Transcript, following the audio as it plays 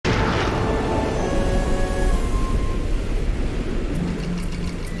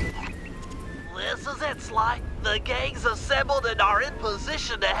Sly. The gang's assembled and are in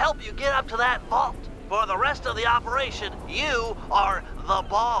position to help you get up to that vault. For the rest of the operation, you are the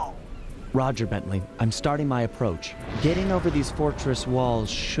ball. Roger, Bentley. I'm starting my approach. Getting over these fortress walls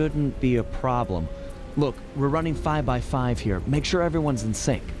shouldn't be a problem. Look, we're running 5 by 5 here. Make sure everyone's in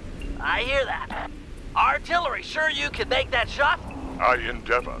sync. I hear that. Artillery, sure you can make that shot? I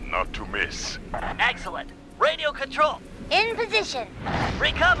endeavor not to miss. Excellent. Radio control. In position.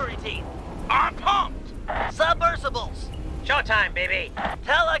 Recovery team. I'm pumped! Submersibles. Showtime, baby.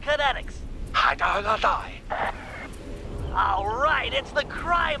 Telekinetics. Die. All right, it's the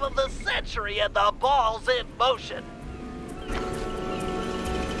crime of the century and the ball's in motion.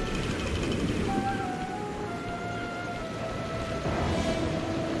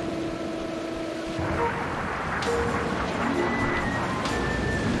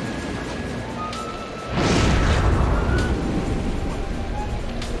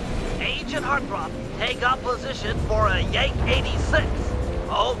 Agent Heartthrob, take up position for a Yank 86.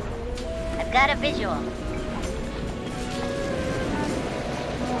 Over. I've got a visual.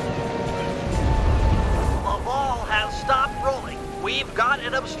 The ball has stopped rolling. We've got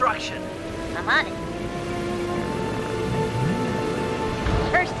an obstruction. I'm on it.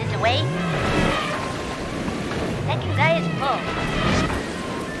 First is away. Second eye is full.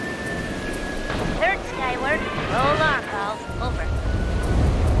 Third skyward. Roll alarm calls. Over.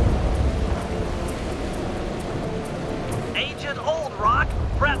 Agent Old Rock,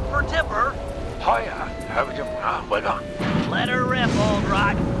 prep for timber. Hiya, welcome. Let her rip, Old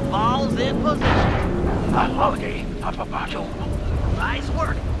Rock. Ball's in position. Howdy, Papapacho. Nice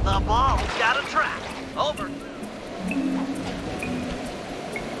work. The ball's got a track. Over.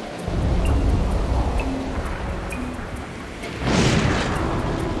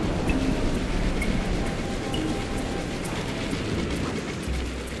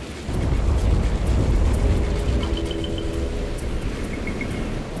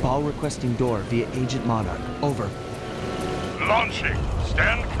 Ball requesting door via Agent Monarch. Over. Launching.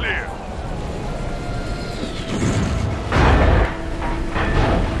 Stand clear.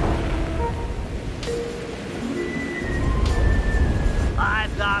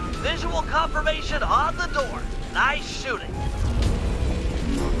 I've got visual confirmation on the door. Nice shooting.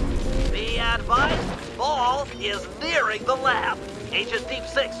 Be advised, ball is nearing the lab. Agent Deep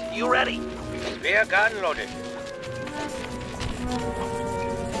 6, you ready? Spear gun loaded.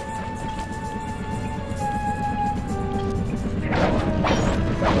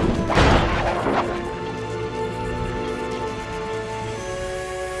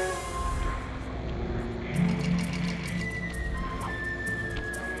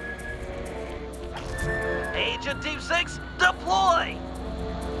 Agent Deep 6, deploy!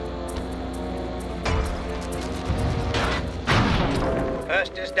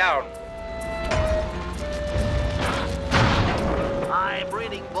 First is down. I'm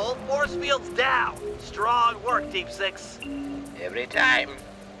reading both force fields down. Strong work, Deep 6. Every time.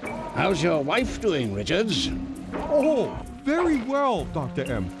 How's your wife doing, Richards? Oh, very well, Dr.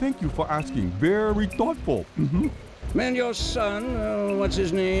 M. Thank you for asking. Very thoughtful. And your son, what's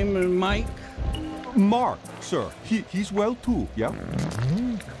his name, Mike? Mark, sir. He's well too, yeah?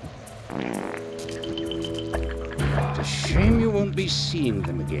 It's a shame you won't be seeing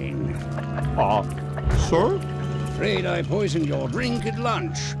them again. Sir? Afraid I poisoned your drink at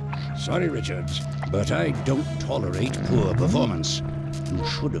lunch. Sorry, Richards, but I don't tolerate poor performance. You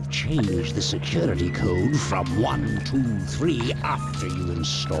should have changed the security code from 1, 2, 3 after you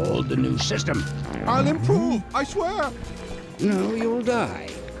installed the new system. I'll improve, I swear. No, you'll die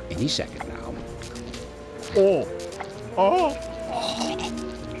any second now.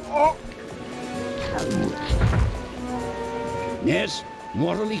 Yes,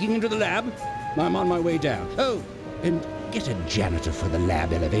 water leaking into the lab. I'm on my way down. Oh, and get a janitor for the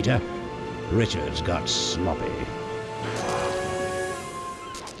lab elevator. Richards got sloppy.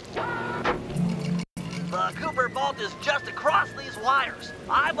 The Cooper vault is just across these wires.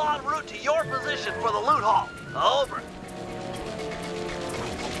 I'm en route to your position for the loot haul. Over.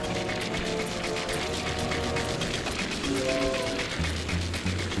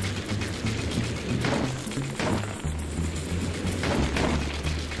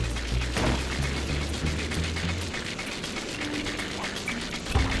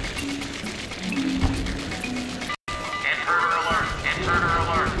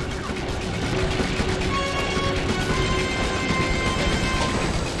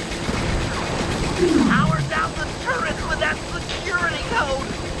 Power down the turrets with that security code!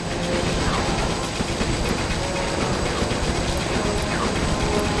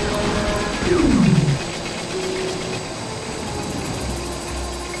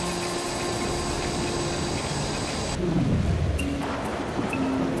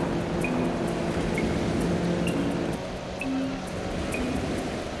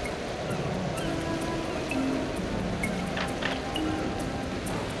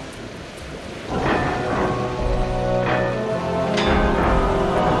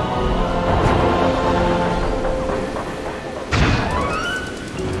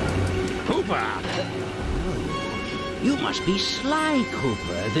 Cooper! You must be Sly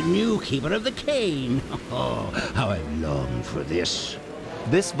Cooper, the new keeper of the cane. Oh, how I've longed for this.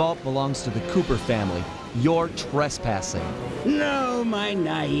 This vault belongs to the Cooper family. You're trespassing. No, my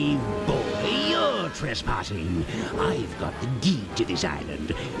naive boy, you're trespassing. I've got the deed to this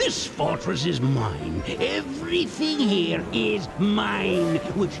island. This fortress is mine. Everything here is mine,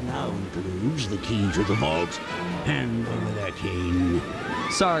 which now includes the key to the vault. Hand over that cane.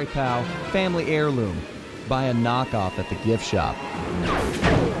 Sorry, pal. Family heirloom. Buy a knockoff at the gift shop.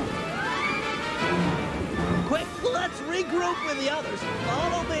 Quick, let's regroup with the others.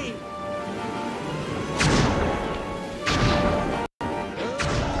 Follow me.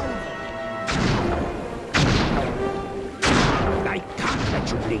 I can't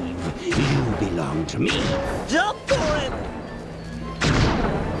let you leave. You belong to me. Jump for it.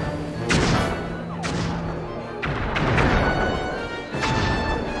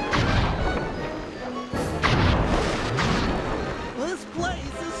 This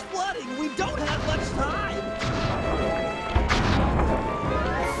place is flooding. We don't have much time.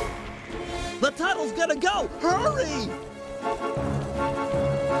 The tunnel's gonna go. Hurry!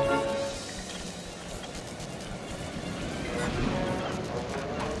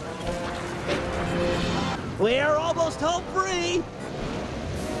 We're almost home free!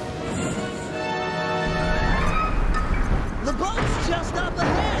 The boat's just up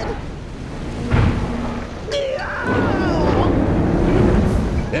ahead!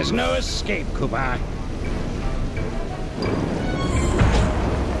 There's no escape, Cooper.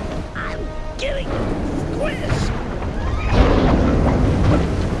 I'm getting squished!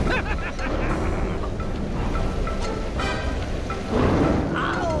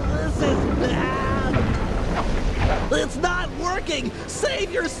 Oh, this is bad! It's not working!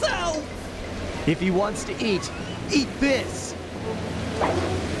 Save yourself! If he wants to eat this!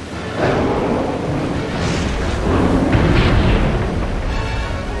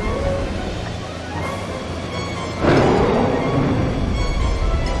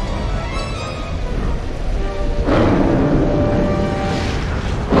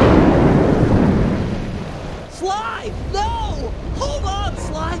 Sly! No! Hold on,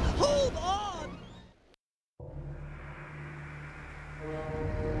 Sly! Hold on!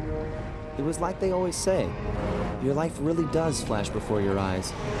 It was like they always say. Your life really does flash before your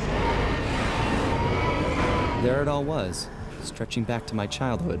eyes. There it all was, stretching back to my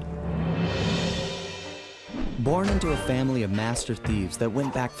childhood. Born into a family of master thieves that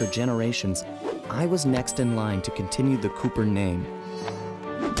went back for generations, I was next in line to continue the Cooper name.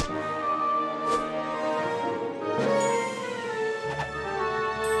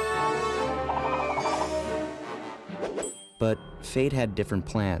 But fate had different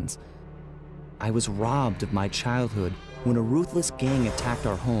plans. I was robbed of my childhood when a ruthless gang attacked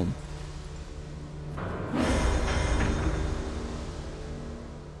our home.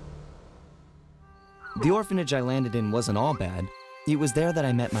 The orphanage I landed in wasn't all bad. It was there that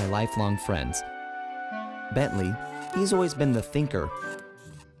I met my lifelong friends. Bentley, he's always been the thinker.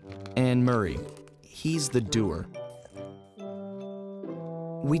 And Murray, he's the doer.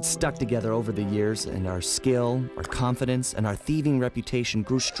 We'd stuck together over the years, and our skill, our confidence, and our thieving reputation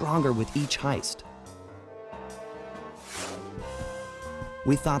grew stronger with each heist.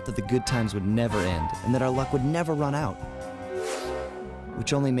 We thought that the good times would never end, and that our luck would never run out,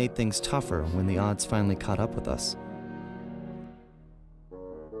 which only made things tougher when the odds finally caught up with us.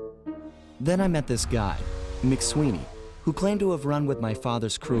 Then I met this guy, McSweeney, who claimed to have run with my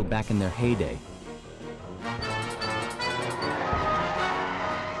father's crew back in their heyday.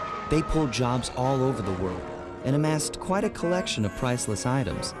 They pulled jobs all over the world and amassed quite a collection of priceless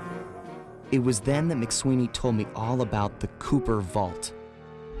items. It was then that McSweeney told me all about the Cooper Vault.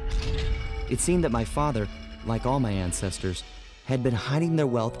 It seemed that my father, like all my ancestors, had been hiding their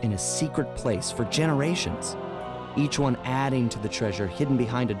wealth in a secret place for generations, each one adding to the treasure hidden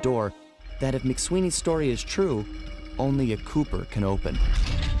behind a door that, if McSweeney's story is true, only a Cooper can open.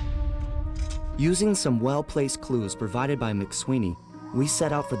 Using some well-placed clues provided by McSweeney, we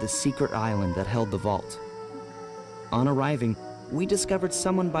set out for the secret island that held the vault. On arriving, we discovered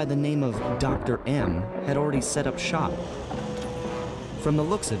someone by the name of Dr. M had already set up shop. From the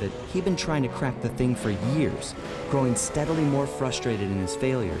looks of it, he'd been trying to crack the thing for years, growing steadily more frustrated in his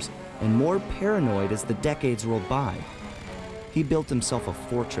failures and more paranoid as the decades rolled by. He built himself a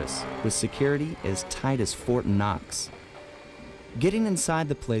fortress with security as tight as Fort Knox. Getting inside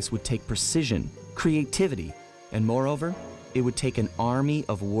the place would take precision, creativity, and moreover, it would take an army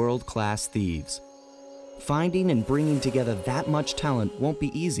of world-class thieves. Finding and bringing together that much talent won't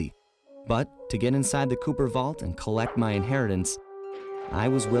be easy, but to get inside the Cooper Vault and collect my inheritance, I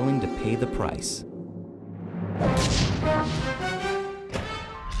was willing to pay the price.